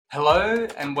Hello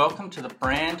and welcome to the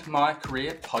Brand My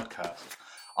Career podcast.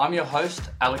 I'm your host,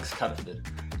 Alex Cutterford,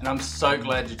 and I'm so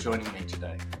glad you're joining me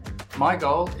today. My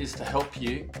goal is to help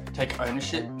you take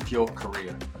ownership of your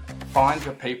career, find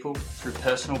your people through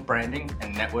personal branding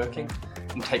and networking,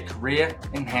 and take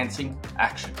career-enhancing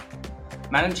action.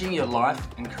 Managing your life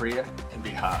and career can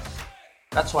be hard.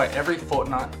 That's why every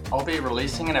fortnight I'll be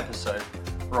releasing an episode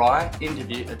where I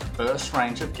interview a diverse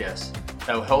range of guests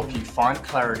that will help you find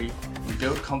clarity and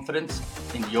build confidence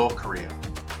in your career.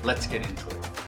 Let's get into it.